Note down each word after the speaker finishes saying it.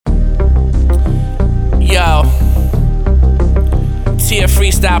to your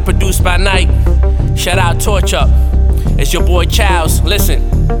freestyle produced by Night. Shout out Torch Up. It's your boy Childs. Listen.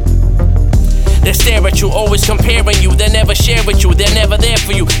 They stare at you, always comparing you. They never share with you, they're never there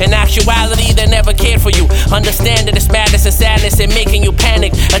for you. In actuality, they never cared for you. Understand that it's madness and sadness and making you panic.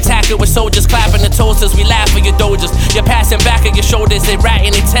 Attack it with soldiers, clapping the toasters. We laugh at your dojas. You're passing back at your shoulders, they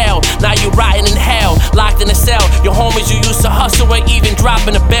ratting their tail. Now you rotting in hell, locked in a cell. Your homies you used to hustle ain't even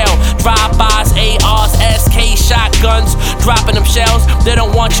dropping a bell. Drive-bys, ARs, SK, shotguns, dropping them shells. They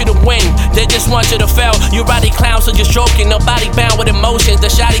don't want you to win, they just want you to fail. You rowdy clowns are just joking, nobody bound with emotions. The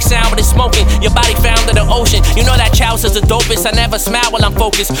shoddy sound when it's smoking, your body found in the ocean. You know that Childs is the dopest, I never smile while I'm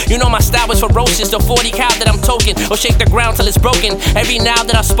focused. You know my style is ferocious, the 40 cal that I'm toking. Or shake the ground till it's broken. Every now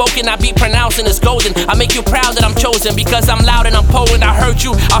that I've spoken, I be pronouncing it's golden. I make you proud that I'm chosen, because I'm loud and I'm potent. I hurt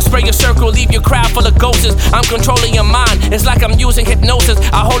you, I'll spray your circle, leave your crowd full of ghosts. I'm controlling your mind, it's like I'm using hypnosis.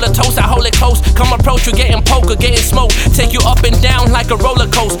 I hold a toast, I hold it close. Come approach you, getting poker, getting smoke. Take you up and down like a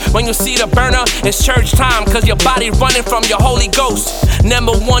roller coaster. When you see the burner, it's church time, cause your body running from your Holy Ghost.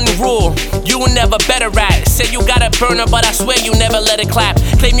 Number one rule, you never better at. Say you got a burner, but I swear you never let it clap.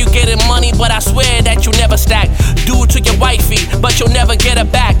 Claim you getting money, but I swear that you never stack. Do it to your wifey, but you'll never get her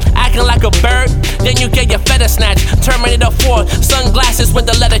back. Acting like a bird, then you get your feather snatched. Terminator 4, sunglasses with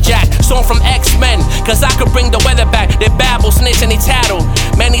the leather jack. Song from X-Men, cause I could bring the weather back. They babble, snitch and they tattle.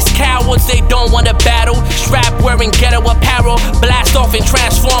 Man, these cowards, they don't wanna battle. Strap wearing ghetto apparel, blast off and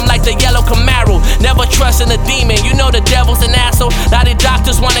transform like the yellow Camaro. Never trust in a demon, you know the devil's an asshole. Now the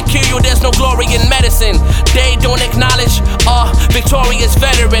doctors wanna kill you, there's no glory in medicine. They don't acknowledge victorious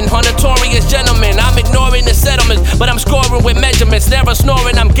veteran, a notorious gentleman. I'm ignoring the settlements, but I'm scoring with measurements. Never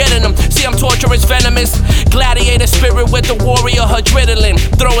snoring, I'm getting them. See, I'm torturous, venomous. Gladiator spirit with the warrior adrenaline.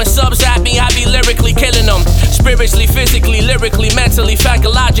 Throwing subs at me, I be lyrically killing them. Spiritually, physically, lyrically, mentally,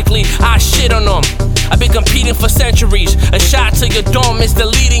 psychologically, I shit on them. I've been competing for centuries. A shot to your dome is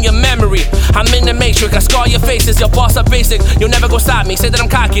deleting your memory. I'm in the matrix, I scar your faces. Your boss are basic, you'll never go stop me. Say that I'm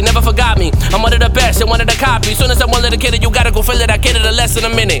cocky, never forgot me. I'm one of the best and one of the copies. Soon as I want to get it, you gotta go feel it. I get it in less than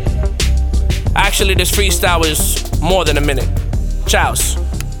a minute. Actually, this freestyle is more than a minute. Childs.